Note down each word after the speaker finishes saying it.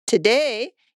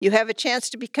Today, you have a chance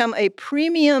to become a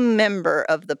premium member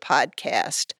of the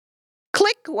podcast.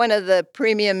 Click one of the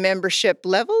premium membership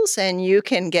levels and you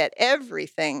can get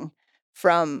everything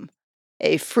from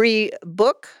a free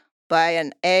book by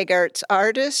an ag arts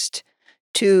artist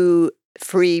to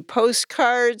free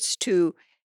postcards to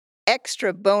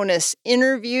extra bonus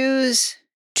interviews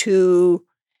to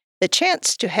the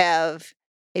chance to have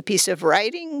a piece of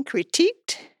writing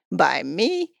critiqued by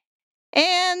me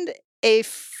and a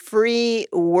free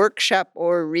workshop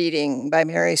or reading by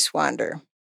Mary Swander.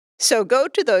 So go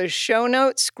to those show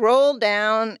notes, scroll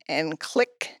down, and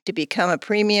click to become a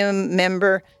premium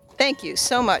member. Thank you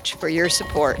so much for your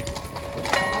support.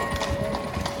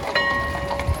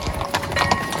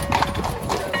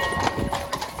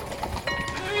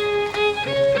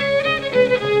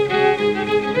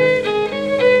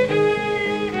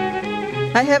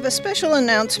 I have a special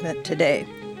announcement today.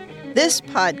 This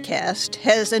podcast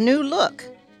has a new look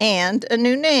and a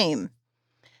new name.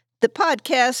 The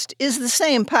podcast is the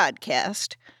same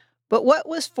podcast, but what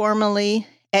was formerly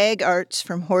Ag Arts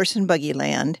from Horse and Buggy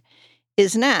Land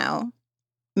is now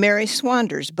Mary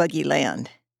Swander's Buggy Land.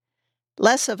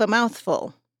 Less of a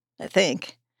mouthful, I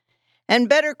think, and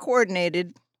better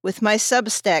coordinated with my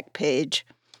Substack page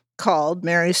called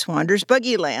Mary Swander's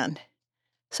Buggy Land.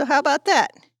 So how about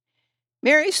that?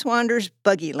 Mary Swander's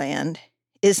Buggy Land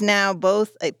is now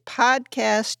both a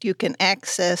podcast you can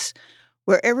access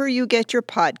wherever you get your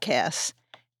podcasts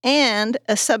and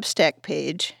a Substack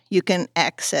page you can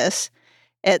access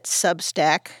at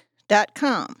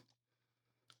substack.com.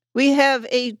 We have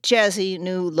a jazzy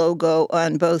new logo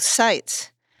on both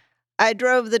sites. I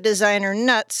drove the designer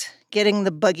nuts getting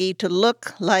the buggy to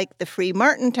look like the Free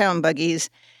Martintown buggies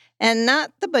and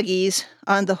not the buggies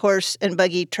on the horse and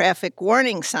buggy traffic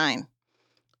warning sign.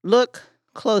 Look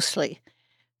closely.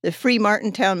 The Free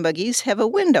Martintown buggies have a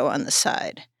window on the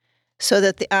side so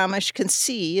that the Amish can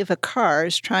see if a car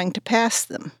is trying to pass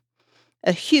them.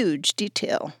 A huge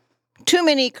detail. Too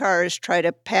many cars try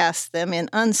to pass them in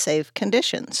unsafe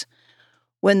conditions.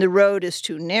 When the road is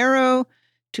too narrow,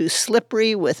 too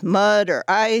slippery with mud or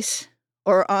ice,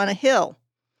 or on a hill.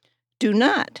 Do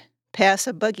not pass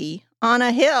a buggy on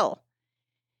a hill.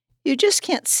 You just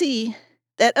can't see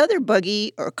that other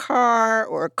buggy or car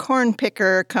or corn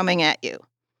picker coming at you.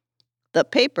 The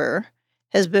paper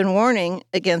has been warning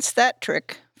against that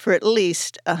trick for at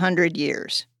least 100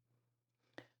 years.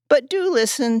 But do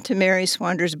listen to Mary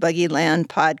Swander's Buggy Land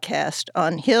podcast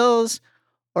on hills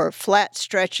or flat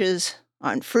stretches,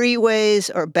 on freeways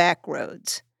or back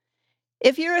roads.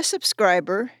 If you're a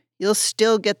subscriber, you'll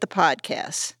still get the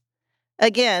podcasts.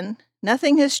 Again,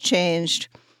 nothing has changed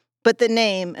but the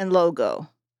name and logo.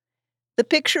 The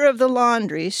picture of the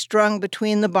laundry strung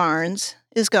between the barns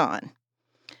is gone.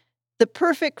 The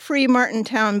perfect Free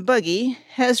Martintown buggy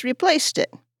has replaced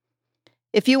it.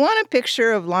 If you want a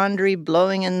picture of laundry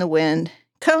blowing in the wind,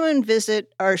 come and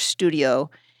visit our studio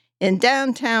in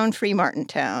downtown Free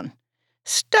Martintown.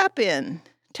 Stop in,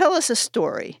 tell us a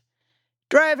story,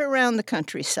 drive around the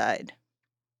countryside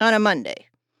on a Monday,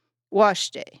 wash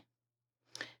day.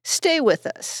 Stay with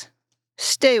us.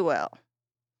 Stay well.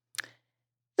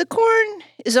 The corn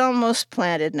is almost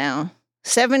planted now,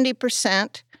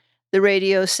 70%, the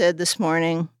radio said this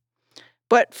morning,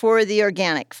 but for the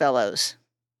organic fellows.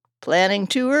 Planting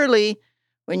too early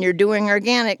when you're doing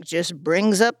organic just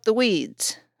brings up the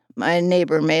weeds, my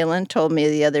neighbor Malin told me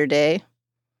the other day.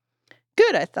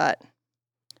 Good, I thought.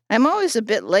 I'm always a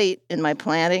bit late in my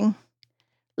planting.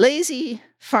 Lazy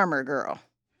farmer girl.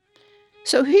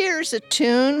 So here's a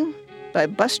tune by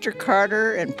Buster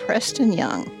Carter and Preston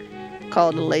Young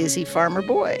called A Lazy Farmer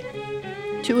Boy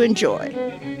to enjoy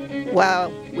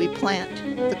while we plant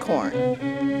the corn.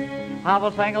 I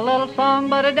will sing a little song,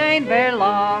 but it ain't very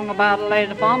long, about a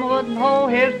lazy farmer wouldn't hoe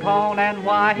his corn, and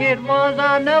why it was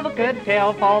I never could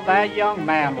tell, for that young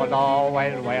man was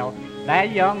always well.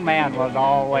 That young man was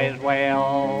always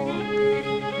well.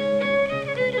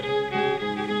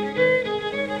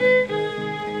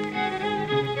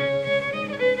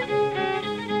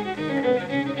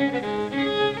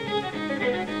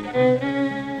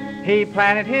 He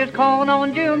planted his corn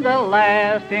on June the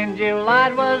last. In July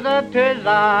it was up to his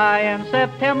eye. In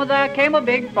September there came a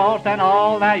big frost, and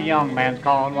all that young man's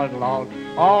corn was lost.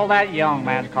 All that young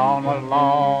man's corn was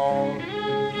lost.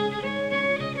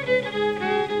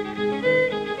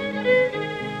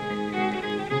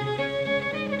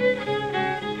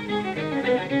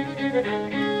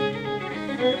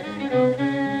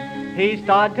 He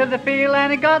started to the field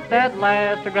and he got that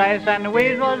last. The grass and the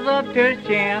weeds was up to his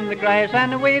chin. The grass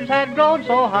and the weeds had grown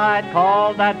so high, it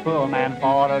called that poor man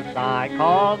for to sigh.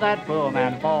 Called that poor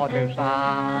man for to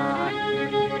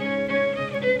sigh.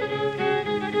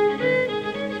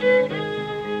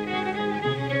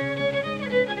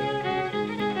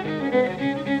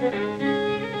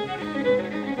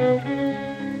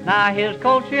 Now his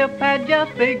courtship had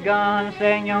just begun,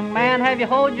 saying, young man, have you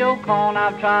hold your corn?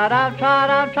 I've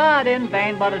tried in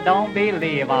vain, but I don't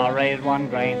believe I'll raise one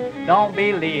grain. Don't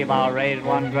believe I'll raise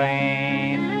one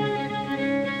grain.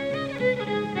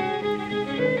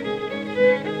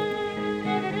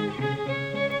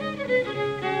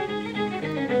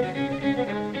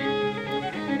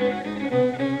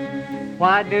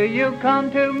 Why do you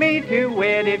come to me to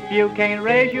wed if you can't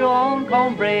raise your own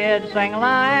cornbread? Single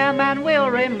I am and will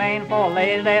remain, for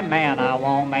lazy man I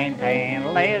won't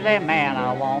maintain, lazy man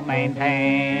I won't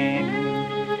maintain.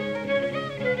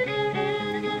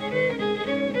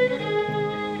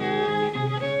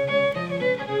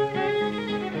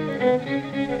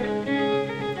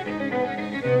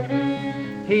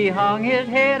 He hung his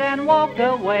head and walked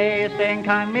away, saying,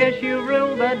 kind miss, you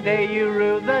rule the day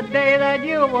that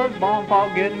you was born.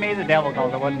 For give me the devil,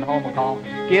 cause I wouldn't hold my calm.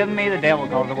 Give me the devil,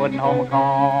 cause I wouldn't hold my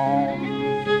calm.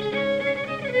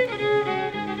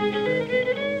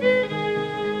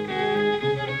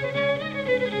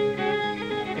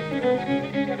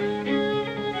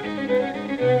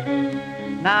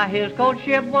 Now his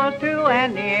courtship was to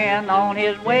an end. On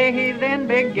his way he then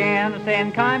began,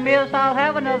 saying, kind miss, I'll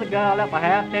have another girl if I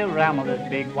have to ramble this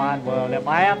big wide world, if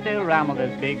I have to ramble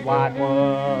this big wide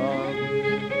world.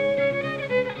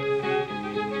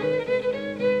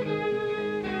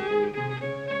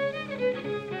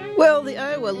 Well, the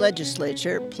Iowa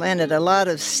legislature planted a lot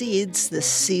of seeds this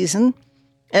season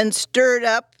and stirred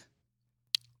up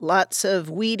lots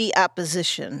of weedy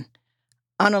opposition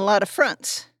on a lot of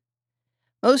fronts.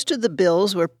 Most of the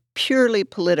bills were purely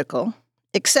political,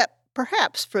 except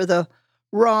perhaps for the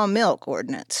raw milk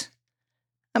ordinance.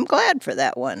 I'm glad for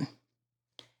that one.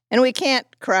 And we can't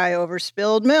cry over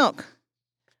spilled milk.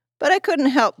 But I couldn't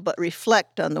help but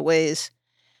reflect on the ways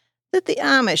that the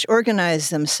Amish organize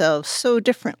themselves so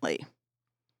differently.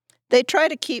 They try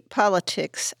to keep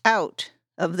politics out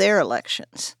of their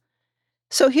elections.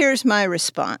 So here's my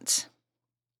response.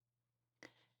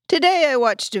 Today I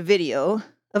watched a video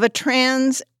of a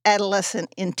trans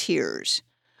adolescent in tears,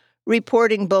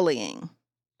 reporting bullying.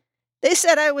 They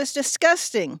said I was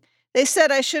disgusting. They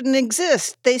said I shouldn't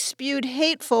exist. They spewed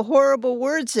hateful, horrible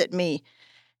words at me.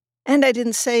 And I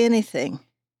didn't say anything.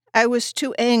 I was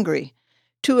too angry,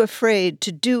 too afraid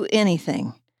to do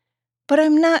anything. But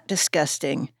I'm not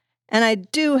disgusting, and I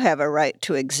do have a right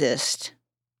to exist.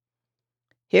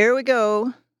 Here we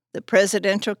go, the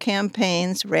presidential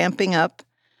campaigns ramping up,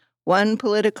 one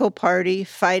political party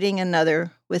fighting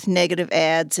another with negative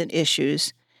ads and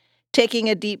issues, taking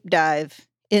a deep dive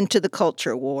into the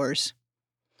culture wars.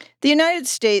 The United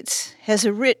States has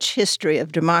a rich history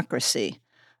of democracy,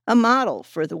 a model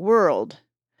for the world.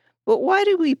 But why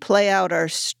do we play out our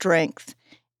strength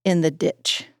in the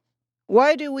ditch?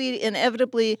 Why do we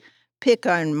inevitably pick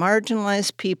on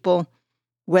marginalized people,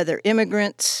 whether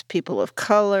immigrants, people of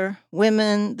color,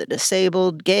 women, the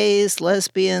disabled, gays,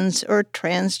 lesbians, or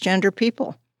transgender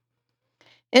people?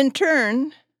 In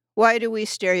turn, why do we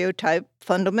stereotype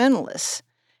fundamentalists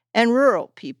and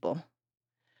rural people?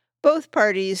 Both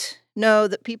parties know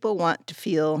that people want to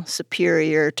feel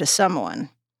superior to someone.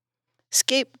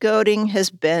 Scapegoating has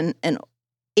been an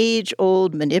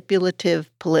age-old manipulative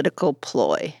political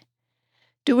ploy.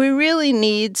 Do we really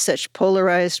need such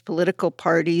polarized political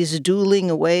parties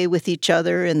dueling away with each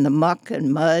other in the muck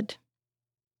and mud?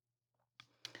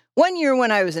 One year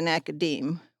when I was in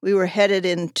academe, we were headed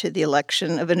into the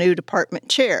election of a new department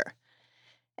chair.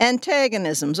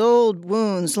 Antagonisms, old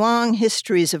wounds, long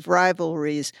histories of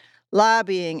rivalries,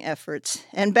 lobbying efforts,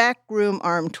 and backroom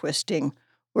arm-twisting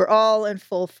were all in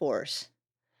full force.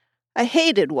 I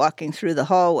hated walking through the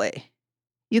hallway.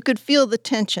 You could feel the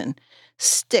tension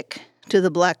stick to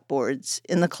the blackboards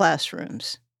in the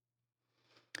classrooms.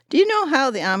 Do you know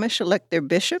how the Amish elect their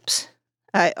bishops?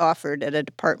 I offered at a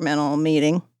departmental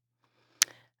meeting.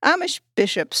 Amish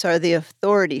bishops are the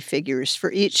authority figures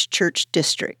for each church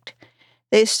district.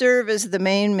 They serve as the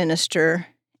main minister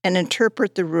and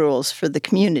interpret the rules for the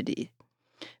community.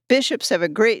 Bishops have a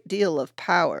great deal of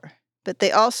power, but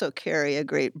they also carry a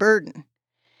great burden.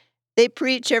 They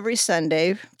preach every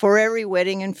Sunday for every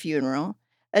wedding and funeral,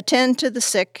 attend to the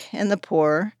sick and the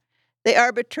poor. They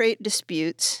arbitrate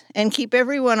disputes and keep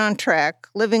everyone on track,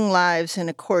 living lives in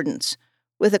accordance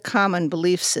with a common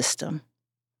belief system.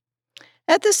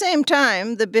 At the same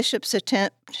time, the bishops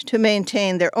attempt to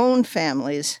maintain their own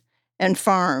families and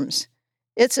farms.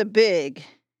 It's a big,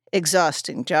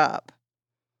 exhausting job.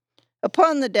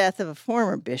 Upon the death of a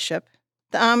former bishop,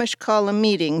 the Amish call a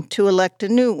meeting to elect a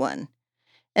new one,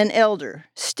 an elder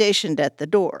stationed at the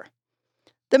door.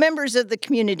 The members of the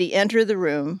community enter the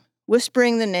room,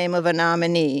 whispering the name of a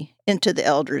nominee into the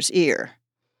elder's ear.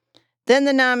 Then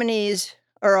the nominees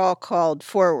are all called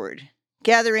forward,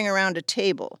 gathering around a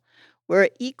table where an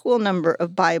equal number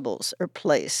of Bibles are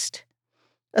placed.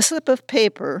 A slip of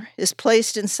paper is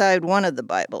placed inside one of the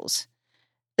Bibles.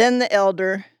 Then the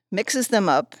elder mixes them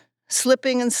up,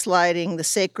 slipping and sliding the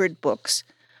sacred books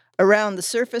around the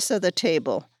surface of the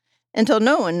table until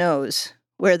no one knows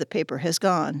where the paper has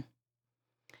gone.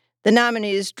 The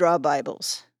nominees draw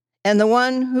Bibles, and the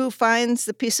one who finds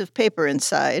the piece of paper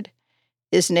inside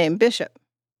is named bishop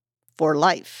for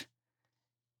life.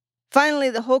 Finally,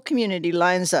 the whole community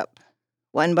lines up,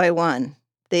 one by one.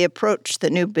 They approach the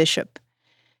new bishop,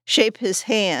 shake his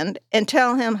hand, and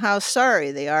tell him how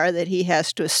sorry they are that he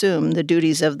has to assume the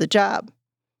duties of the job.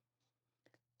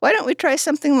 "Why don't we try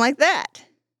something like that?"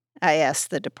 I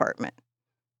asked the department.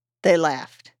 They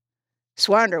laughed.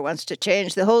 "Swander wants to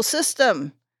change the whole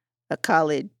system," a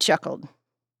colleague chuckled.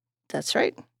 That's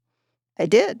right, I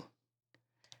did.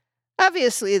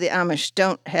 Obviously, the Amish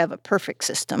don't have a perfect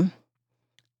system.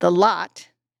 The lot,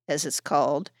 as it's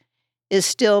called, is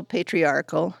still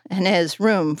patriarchal and has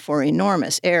room for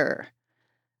enormous error.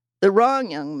 The wrong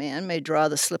young man may draw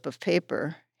the slip of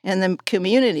paper, and the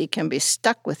community can be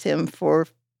stuck with him for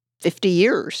 50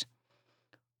 years.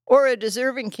 Or a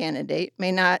deserving candidate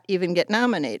may not even get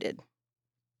nominated.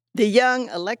 The young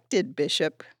elected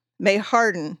bishop may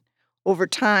harden over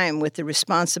time with the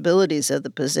responsibilities of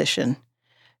the position,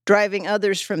 driving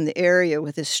others from the area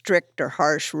with his strict or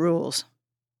harsh rules.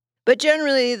 But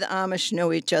generally, the Amish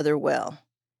know each other well.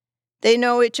 They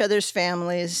know each other's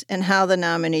families and how the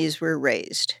nominees were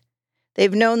raised.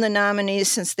 They've known the nominees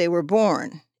since they were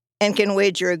born and can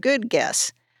wager a good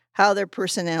guess how their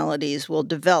personalities will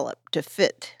develop to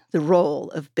fit the role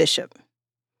of bishop.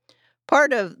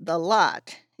 Part of the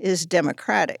lot is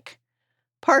democratic.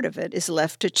 Part of it is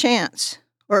left to chance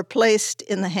or placed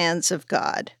in the hands of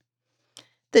God.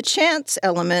 The chance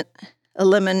element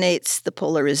eliminates the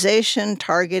polarization,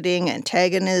 targeting,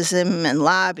 antagonism, and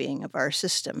lobbying of our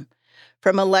system,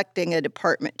 from electing a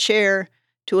department chair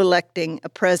to electing a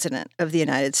president of the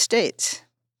United States.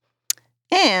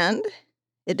 And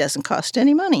it doesn't cost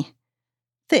any money.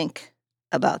 Think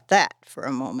about that for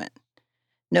a moment.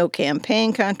 No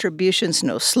campaign contributions,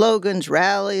 no slogans,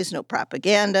 rallies, no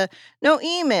propaganda, no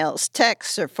emails,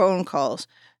 texts, or phone calls,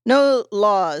 no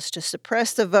laws to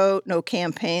suppress the vote, no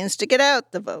campaigns to get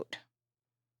out the vote.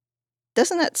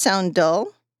 Doesn't that sound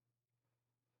dull?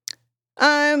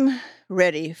 I'm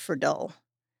ready for dull.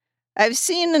 I've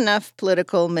seen enough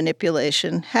political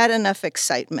manipulation, had enough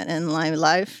excitement in my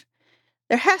life.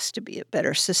 There has to be a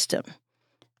better system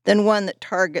than one that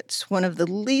targets one of the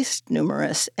least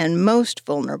numerous and most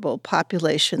vulnerable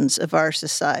populations of our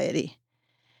society.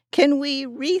 Can we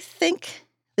rethink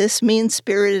this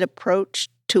mean-spirited approach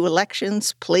to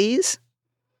elections, please?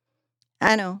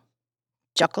 I know.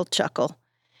 Chuckle, chuckle.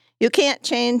 You can't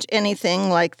change anything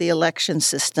like the election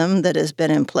system that has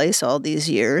been in place all these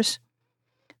years.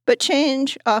 But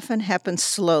change often happens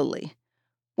slowly,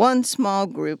 one small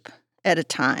group at a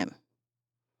time.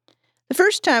 The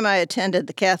first time I attended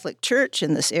the Catholic Church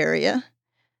in this area,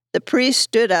 the priest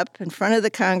stood up in front of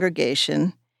the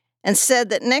congregation and said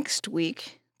that next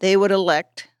week they would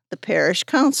elect the parish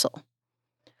council.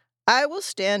 "I will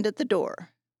stand at the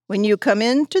door. When you come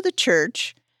into the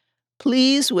church,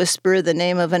 please whisper the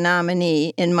name of a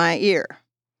nominee in my ear.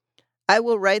 I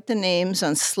will write the names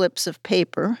on slips of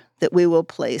paper that we will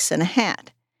place in a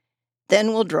hat.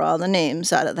 Then we'll draw the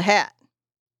names out of the hat."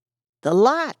 The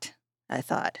lot, I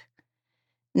thought.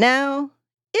 Now,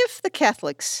 if the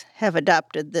Catholics have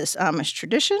adopted this Amish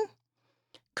tradition,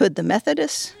 could the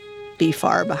Methodists be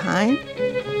far behind?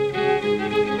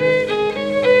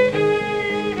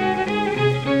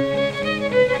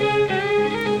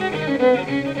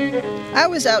 I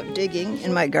was out digging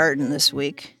in my garden this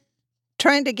week,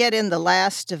 trying to get in the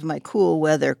last of my cool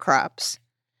weather crops.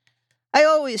 I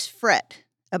always fret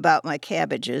about my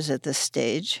cabbages at this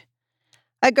stage.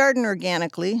 I garden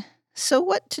organically, so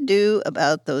what to do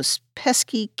about those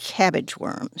pesky cabbage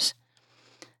worms?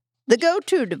 The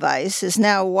go-to device is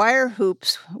now wire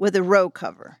hoops with a row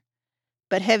cover.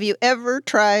 But have you ever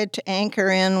tried to anchor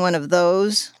in one of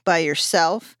those by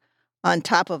yourself on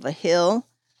top of a hill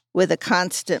with a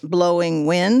constant blowing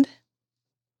wind?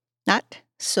 Not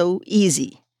so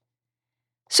easy.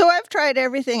 So I've tried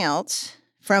everything else,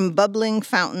 from bubbling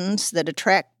fountains that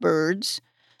attract birds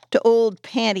to old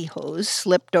pantyhose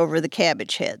slipped over the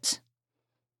cabbage heads.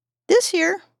 This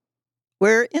year,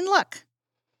 we're in luck.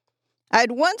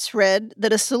 I'd once read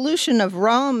that a solution of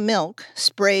raw milk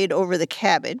sprayed over the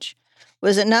cabbage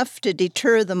was enough to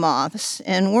deter the moths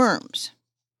and worms.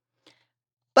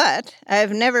 But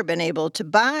I've never been able to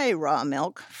buy raw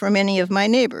milk from any of my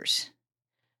neighbors.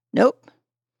 Nope,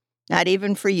 not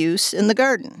even for use in the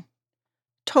garden.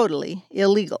 Totally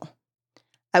illegal.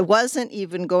 I wasn't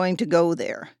even going to go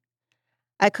there.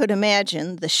 I could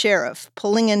imagine the sheriff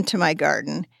pulling into my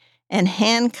garden and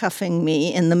handcuffing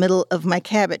me in the middle of my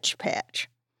cabbage patch.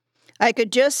 I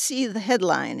could just see the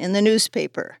headline in the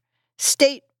newspaper: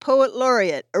 State Poet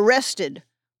Laureate arrested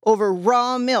over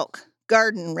raw milk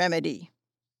garden remedy.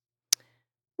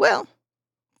 Well,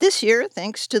 this year,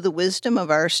 thanks to the wisdom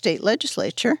of our state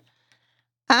legislature,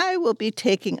 I will be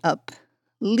taking up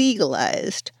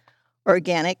legalized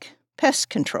organic pest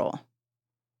control.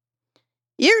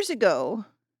 Years ago,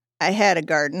 I had a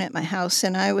garden at my house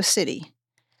in Iowa City.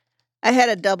 I had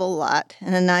a double lot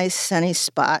and a nice sunny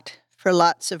spot for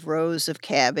lots of rows of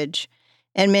cabbage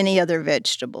and many other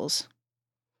vegetables.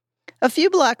 A few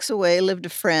blocks away lived a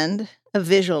friend, a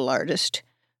visual artist,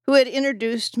 who had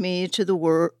introduced me to the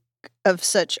work of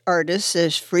such artists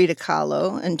as Frida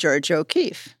Kahlo and George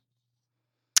O'Keeffe.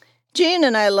 Jean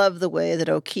and I love the way that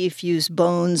O'Keeffe used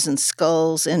bones and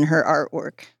skulls in her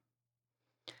artwork.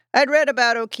 I'd read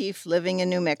about O'Keeffe living in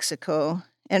New Mexico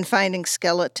and finding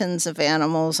skeletons of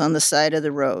animals on the side of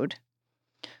the road.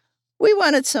 We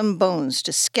wanted some bones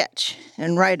to sketch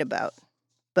and write about,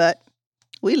 but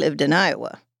we lived in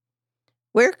Iowa.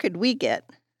 Where could we get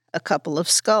a couple of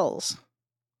skulls?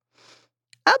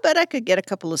 I'll bet I could get a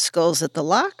couple of skulls at the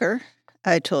locker,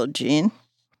 I told Jean.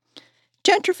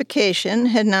 Gentrification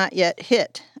had not yet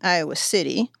hit Iowa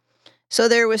City, so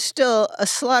there was still a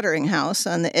slaughtering house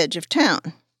on the edge of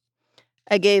town.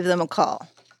 I gave them a call.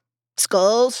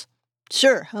 Skulls?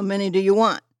 Sure, how many do you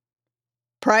want?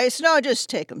 Price? No, just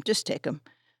take them.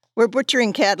 We're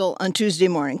butchering cattle on Tuesday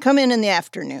morning. Come in the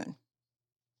afternoon.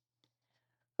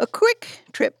 A quick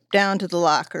trip down to the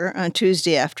locker on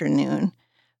Tuesday afternoon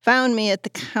found me at the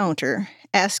counter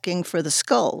asking for the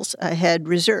skulls I had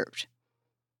reserved.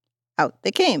 Out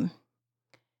they came.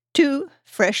 2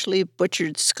 freshly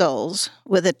butchered skulls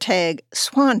with a tag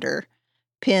Swander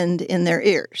pinned in their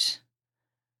ears.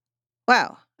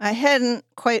 Wow, I hadn't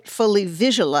quite fully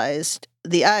visualized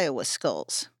the Iowa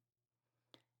skulls.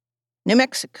 New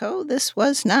Mexico, this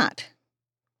was not.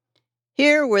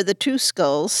 Here were the 2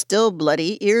 skulls, still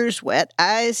bloody, ears wet,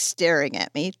 eyes staring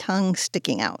at me, tongue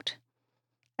sticking out.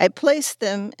 I placed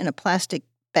them in a plastic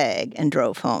bag and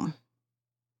drove home.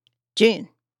 Jean,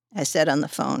 I said on the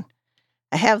phone,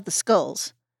 I have the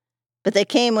skulls, but they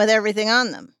came with everything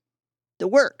on them. The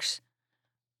works.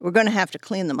 We're going to have to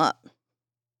clean them up.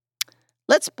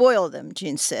 Let's boil them,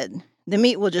 Jean said. The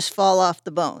meat will just fall off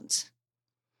the bones.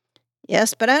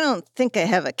 Yes, but I don't think I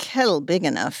have a kettle big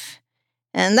enough,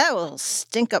 and that will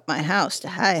stink up my house to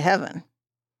high heaven.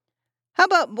 How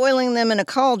about boiling them in a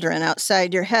cauldron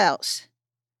outside your house?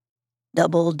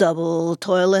 Double,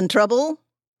 toil and trouble?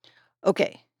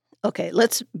 Okay,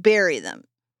 let's bury them,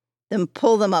 then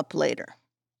pull them up later.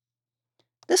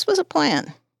 This was a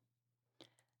plan.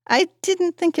 I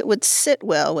didn't think it would sit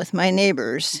well with my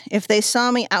neighbors if they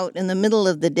saw me out in the middle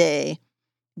of the day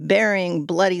burying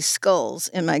bloody skulls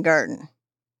in my garden.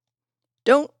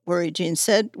 Don't worry, Jean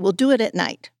said. We'll do it at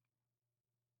night.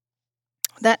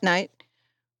 That night,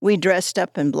 we dressed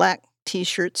up in black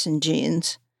t-shirts and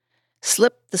jeans,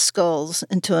 slipped the skulls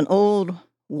into an old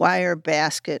wire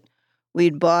basket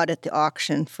we'd bought at the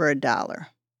auction for $1.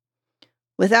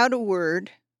 Without a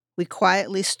word, we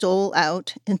quietly stole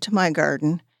out into my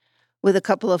garden with a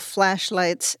couple of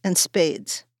flashlights and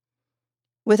spades.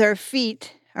 With our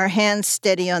feet, our hands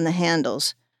steady on the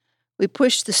handles, we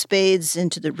pushed the spades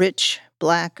into the rich,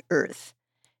 black earth,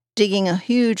 digging a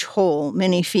huge hole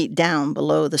many feet down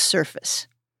below the surface.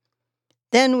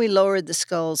 Then we lowered the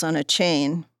skulls on a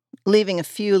chain, leaving a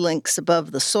few links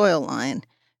above the soil line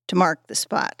to mark the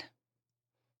spot.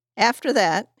 After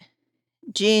that,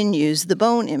 Jean used the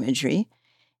bone imagery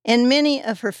in many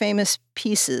of her famous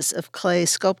pieces of clay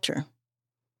sculpture.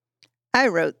 I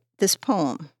wrote this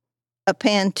poem, a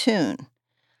pantoon,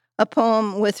 a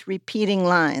poem with repeating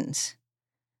lines.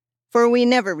 For we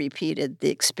never repeated the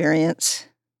experience,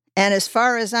 and as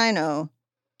far as I know,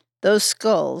 those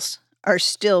skulls are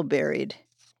still buried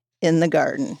in the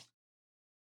garden.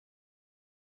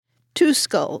 2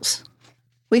 skulls.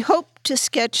 We hope to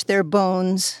sketch their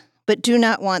bones, but do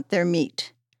not want their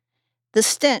meat. The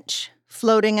stench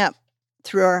floating up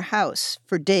through our house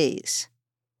for days.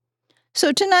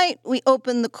 So tonight we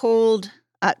open the cold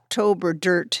October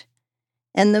dirt,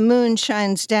 and the moon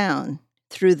shines down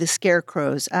through the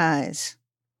scarecrow's eyes.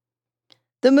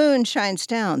 The moon shines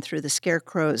down through the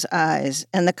scarecrow's eyes,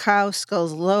 and the cow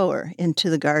skulls lower into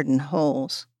the garden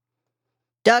holes.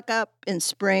 Dug up in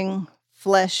spring,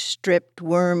 flesh stripped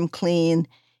worm clean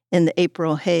in the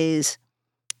April haze,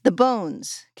 the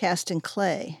bones cast in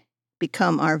clay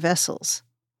become our vessels.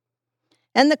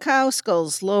 And the cow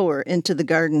skulls lower into the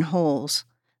garden holes,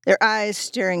 their eyes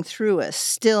staring through us,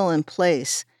 still in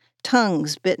place,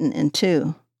 tongues bitten in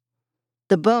two.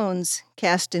 The bones,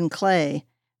 cast in clay,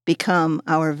 become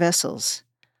our vessels,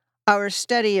 our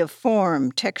study of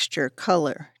form, texture,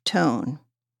 color, tone.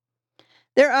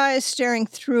 Their eyes staring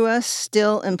through us,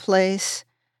 still in place,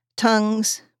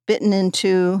 tongues bitten in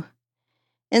two.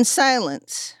 In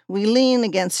silence, we lean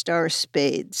against our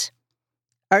spades,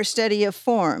 our study of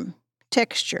form,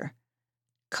 texture,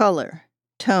 color,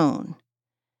 tone,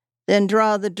 then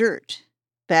draw the dirt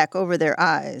back over their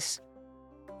eyes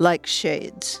like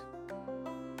shades.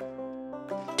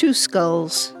 Two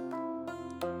skulls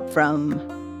from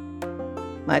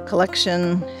my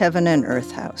collection, Heaven and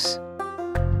Earth House.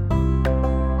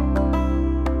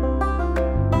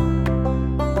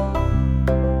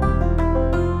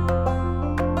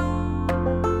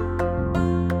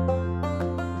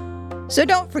 So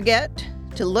don't forget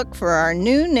to look for our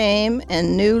new name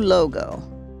and new logo.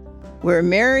 We're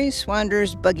Mary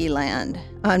Swander's Buggy Land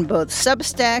on both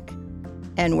Substack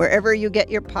and wherever you get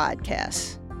your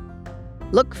podcasts.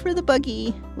 Look for the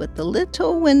buggy with the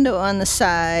little window on the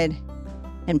side,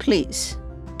 and please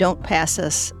don't pass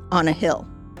us on a hill.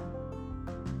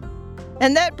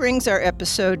 And that brings our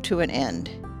episode to an end.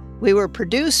 We were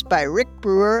produced by Rick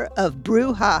Brewer of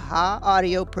Brew Ha Ha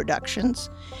Audio Productions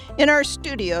in our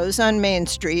studios on Main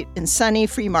Street in sunny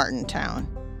Freemartintown.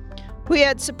 We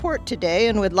had support today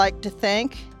and would like to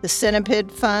thank the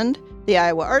Centipede Fund, the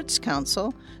Iowa Arts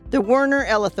Council, the Werner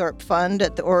Ellithorpe Fund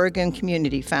at the Oregon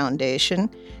Community Foundation,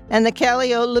 and the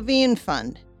Callio Levine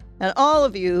Fund, and all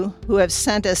of you who have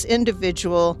sent us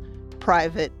individual,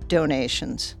 private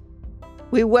donations.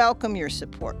 We welcome your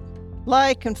support.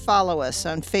 Like and follow us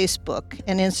on Facebook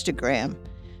and Instagram.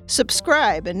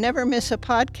 Subscribe and never miss a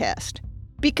podcast.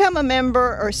 Become a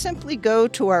member or simply go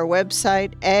to our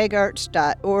website,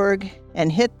 agarts.org,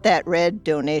 and hit that red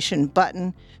donation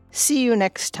button. See you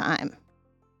next time.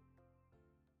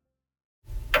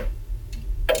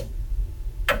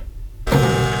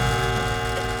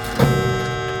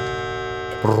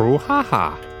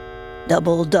 Brouhaha.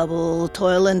 Double, double,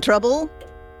 toil and trouble.